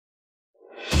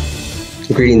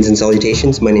Greetings and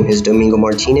salutations, my name is Domingo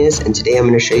Martinez, and today I'm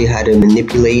going to show you how to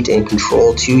manipulate and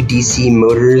control two DC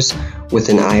motors with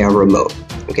an IR remote.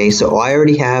 Okay, so I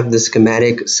already have the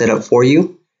schematic set up for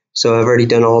you, so I've already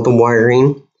done all the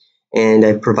wiring and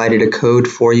I've provided a code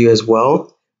for you as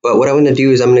well. But what I'm going to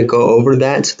do is I'm going to go over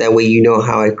that so that way you know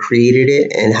how I created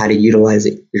it and how to utilize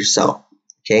it yourself.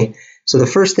 Okay, so the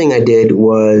first thing I did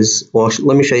was, well,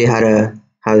 let me show you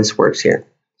how this works here.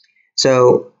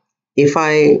 So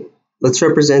let's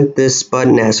represent this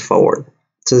button as forward.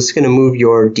 So this is going to move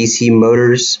your DC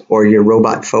motors or your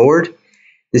robot forward.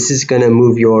 This is going to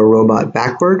move your robot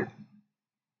backward.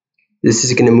 This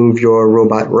is going to move your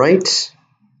robot right.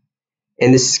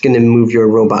 And this is going to move your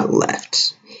robot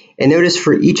left. And notice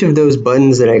for each of those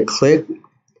buttons that I click,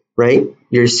 right,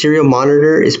 your serial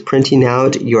monitor is printing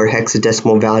out your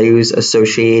hexadecimal values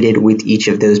associated with each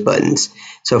of those buttons.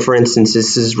 So for instance,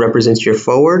 this represents your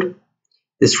forward.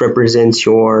 This represents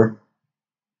your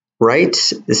right,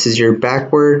 this is your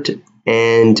backward,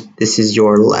 and this is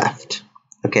your left.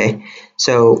 Okay,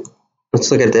 so let's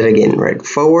look at that again, right?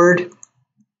 Forward,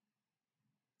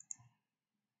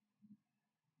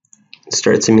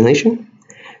 start simulation.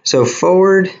 So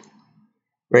forward,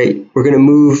 right, we're going to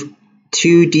move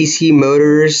two DC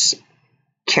motors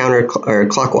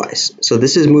clockwise. So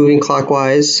this is moving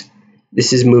clockwise,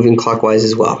 this is moving clockwise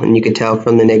as well, and you can tell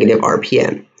from the negative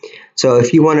RPM. So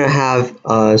if you want to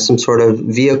have some sort of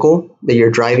vehicle that you're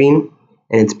driving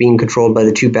and it's being controlled by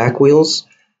the two back wheels,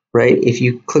 right? If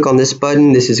you click on this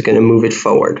button, this is going to move it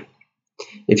forward.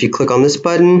 If you click on this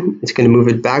button, it's going to move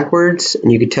it backwards,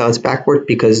 and you can tell it's backward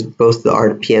because both the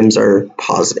RPMs are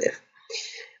positive.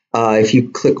 If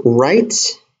you click right,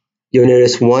 you'll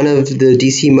notice one of the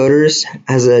DC motors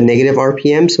has a negative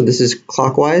RPM, so this is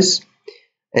clockwise,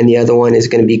 and the other one is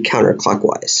going to be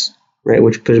counterclockwise, right,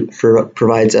 which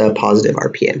provides a positive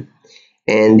RPM.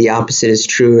 And the opposite is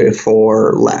true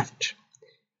for left.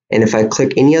 And if I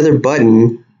click any other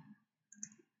button,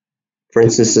 for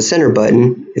instance the center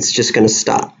button, it's just going to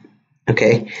stop.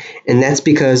 Okay, and that's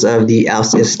because of the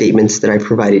else-if statements that I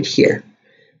provided here.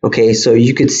 Okay, so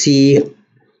you could see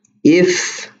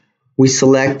if we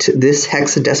select this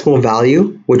hexadecimal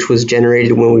value, which was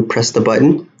generated when we press the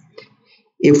button,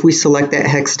 if we select that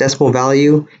hexadecimal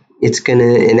value, it's going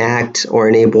to enact or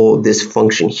enable this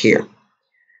function here.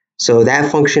 So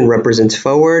that function represents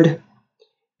forward.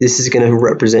 This is going to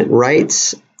represent right.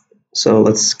 So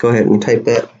let's go ahead and type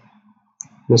that.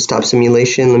 We'll stop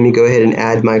simulation. Let me go ahead and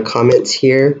add my comments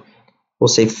here. We'll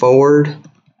say forward.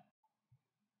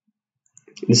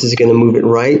 This is going to move it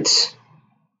right.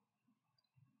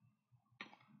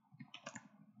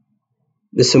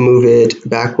 This will move it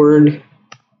backward.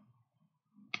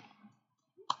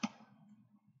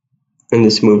 And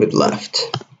this move it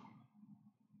left.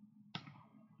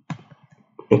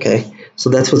 Okay, so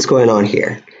that's what's going on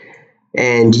here.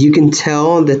 And you can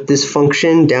tell that this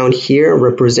function down here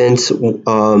represents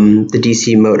the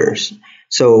DC motors.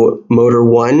 So motor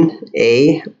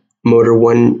 1A, motor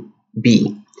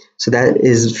 1B. So that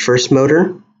is first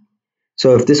motor.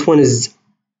 So if this one is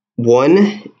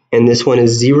 1 and this one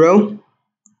is 0,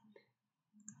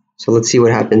 so let's see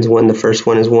what happens when the first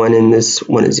one is 1 and this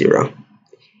one is 0.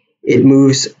 It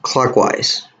moves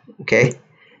clockwise. Okay,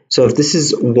 so if this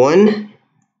is 1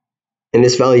 and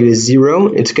this value is 0,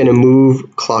 it's going to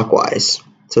move clockwise.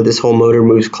 So this whole motor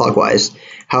moves clockwise.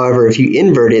 However, if you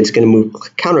invert it, it's going to move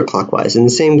counterclockwise. And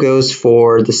the same goes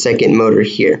for the second motor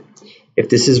here. If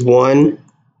this is 1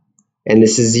 and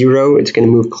this is 0, it's going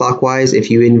to move clockwise. If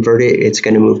you invert it, it's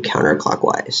going to move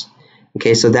counterclockwise.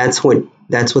 Okay, so that's what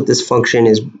this function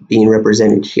is being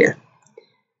represented here.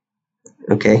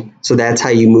 Okay, so that's how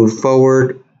you move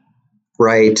forward,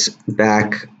 right,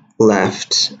 back,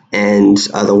 left, and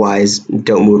otherwise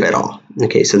don't move at all.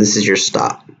 Okay, so this is your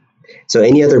stop. So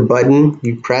any other button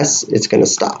you press, it's going to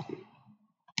stop.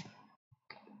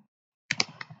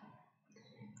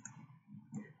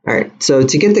 Alright, so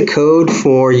to get the code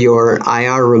for your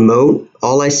IR remote,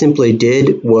 all I simply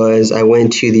did was I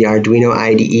went to the Arduino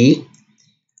IDE.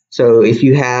 So if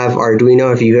you have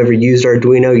Arduino, if you've ever used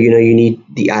Arduino, you know you need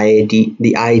the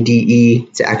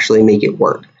IDE to actually make it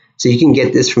work. So you can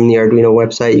get this from the Arduino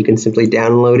website, you can simply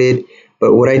download it.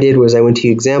 But what I did was I went to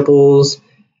examples,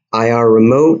 IR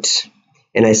remote,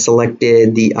 and I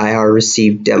selected the IR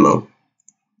receive demo.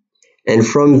 And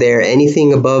from there,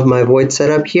 anything above my void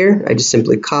setup here, I just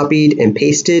simply copied and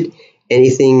pasted.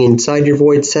 Anything inside your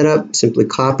void setup, simply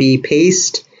copy,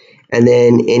 paste. And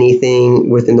then anything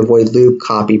within the void loop,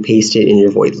 copy, paste it in your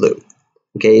void loop.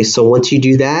 Okay, so once you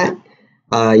do that,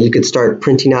 you could start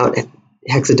printing out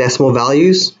hexadecimal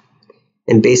values.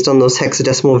 And based on those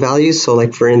hexadecimal values, so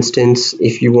like for instance,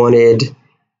 if you wanted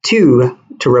 2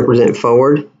 to represent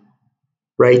forward,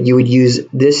 right, you would use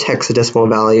this hexadecimal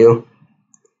value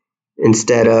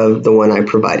instead of the one I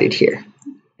provided here.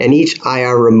 And each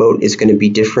IR remote is going to be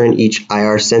different. Each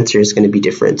IR sensor is going to be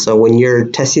different. So when you're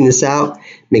testing this out,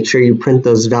 make sure you print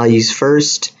those values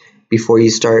first before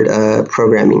you start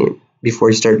programming it, before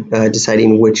you start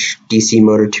deciding which DC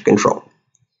motor to control.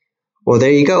 Well,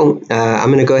 there you go. I'm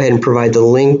going to go ahead and provide the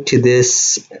link to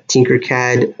this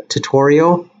TinkerCAD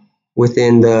tutorial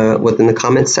within the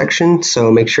comments section.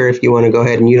 So make sure if you want to go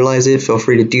ahead and utilize it, feel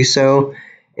free to do so.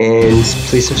 And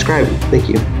please subscribe. Thank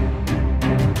you.